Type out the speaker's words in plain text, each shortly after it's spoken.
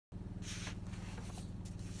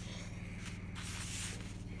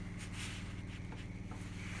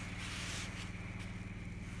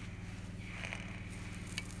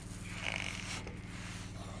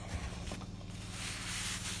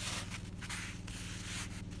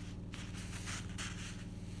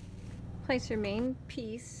place your main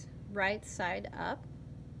piece right side up,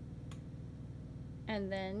 and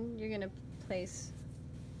then you're going to place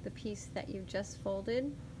the piece that you've just folded,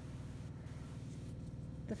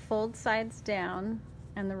 the fold sides down,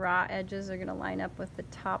 and the raw edges are going to line up with the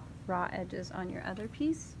top raw edges on your other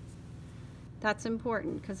piece. That's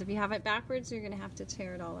important because if you have it backwards, you're going to have to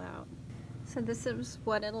tear it all out. So this is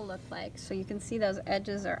what it'll look like. So you can see those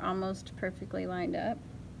edges are almost perfectly lined up.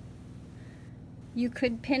 You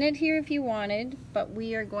could pin it here if you wanted, but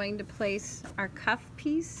we are going to place our cuff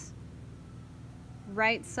piece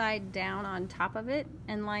right side down on top of it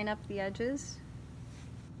and line up the edges.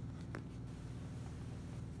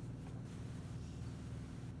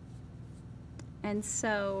 And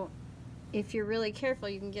so if you're really careful,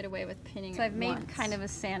 you can get away with pinning it. So I've made kind of a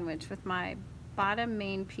sandwich with my bottom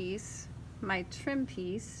main piece, my trim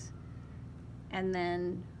piece, and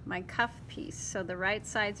then my cuff piece. So the right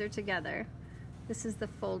sides are together. This is the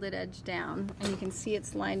folded edge down, and you can see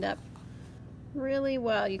it's lined up really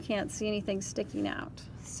well. You can't see anything sticking out.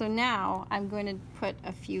 So now I'm going to put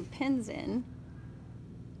a few pins in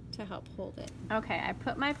to help hold it. Okay, I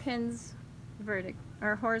put my pins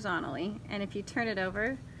horizontally, and if you turn it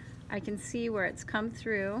over, I can see where it's come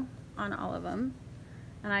through on all of them.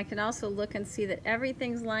 And I can also look and see that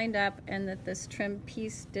everything's lined up and that this trim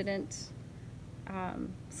piece didn't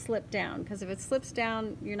slip down, because if it slips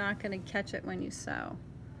down, you're not going to catch it when you sew.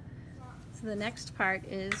 So the next part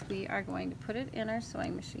is we are going to put it in our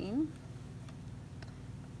sewing machine,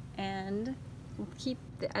 and keep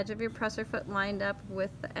the edge of your presser foot lined up with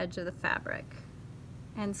the edge of the fabric,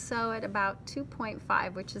 and sew at about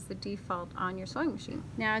 2.5, which is the default on your sewing machine.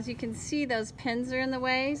 Now, as you can see, those pins are in the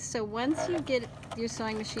way, so once you get your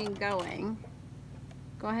sewing machine going,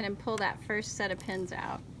 go ahead and pull that first set of pins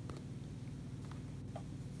out,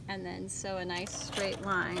 and then sew a nice straight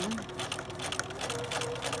line. Don't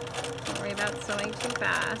worry about sewing too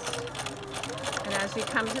fast. And as you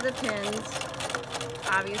come to the pins,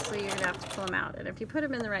 obviously you're gonna have to pull them out. And if you put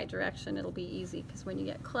them in the right direction, it'll be easy, because when you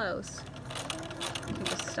get close, you can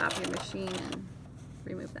just stop your machine and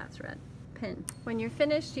remove that thread. Pin. When you're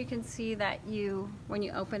finished, you can see that when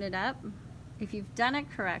you open it up, if you've done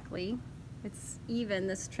it correctly, it's even.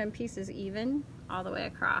 This trim piece is even all the way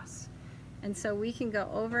across. And so we can go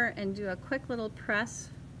over and do a quick little press.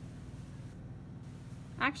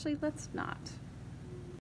 Actually, let's not.